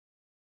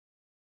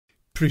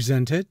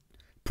Presented,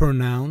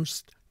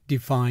 pronounced,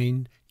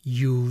 defined,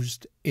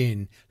 used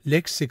in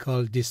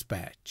Lexical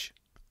Dispatch.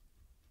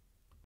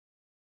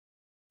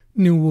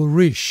 Nouveau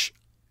riche,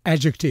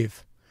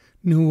 adjective.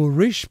 Nouveau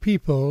riche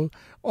people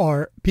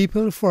are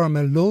people from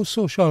a low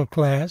social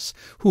class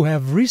who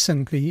have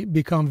recently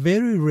become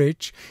very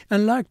rich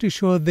and like to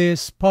show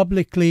this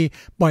publicly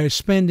by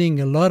spending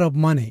a lot of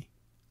money.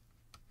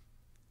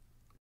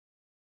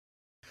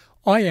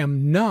 I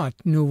am not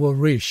nouveau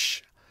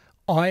riche.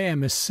 I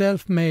am a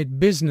self-made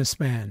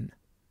businessman.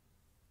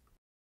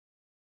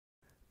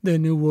 The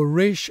nouveau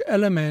riche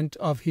element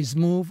of his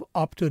move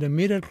up to the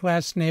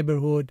middle-class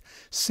neighborhood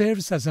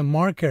serves as a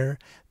marker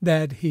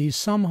that he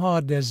somehow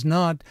does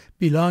not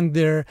belong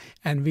there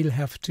and will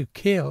have to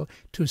kill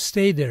to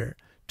stay there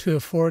to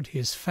afford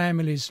his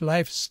family's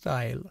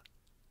lifestyle.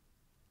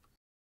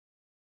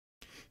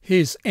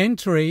 His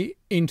entry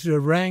into the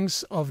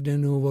ranks of the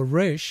nouveau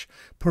riche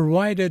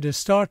provided a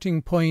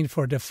starting point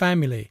for the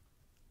family.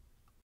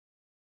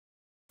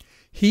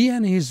 He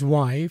and his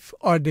wife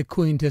are the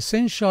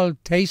quintessential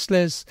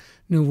tasteless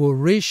nouveau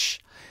riche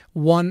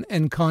one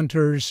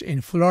encounters in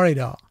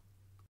Florida.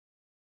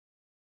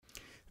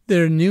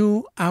 Their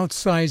new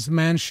outsized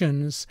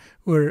mansions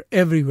were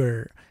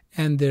everywhere,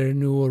 and their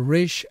nouveau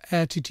riche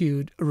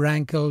attitude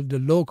rankled the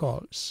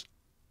locals.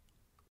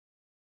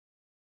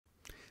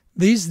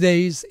 These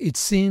days, it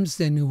seems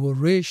the nouveau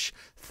riche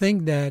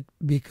think that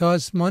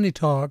because money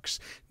talks,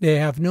 they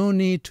have no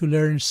need to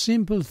learn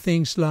simple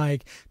things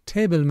like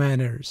table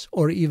manners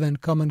or even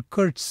common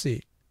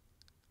courtesy.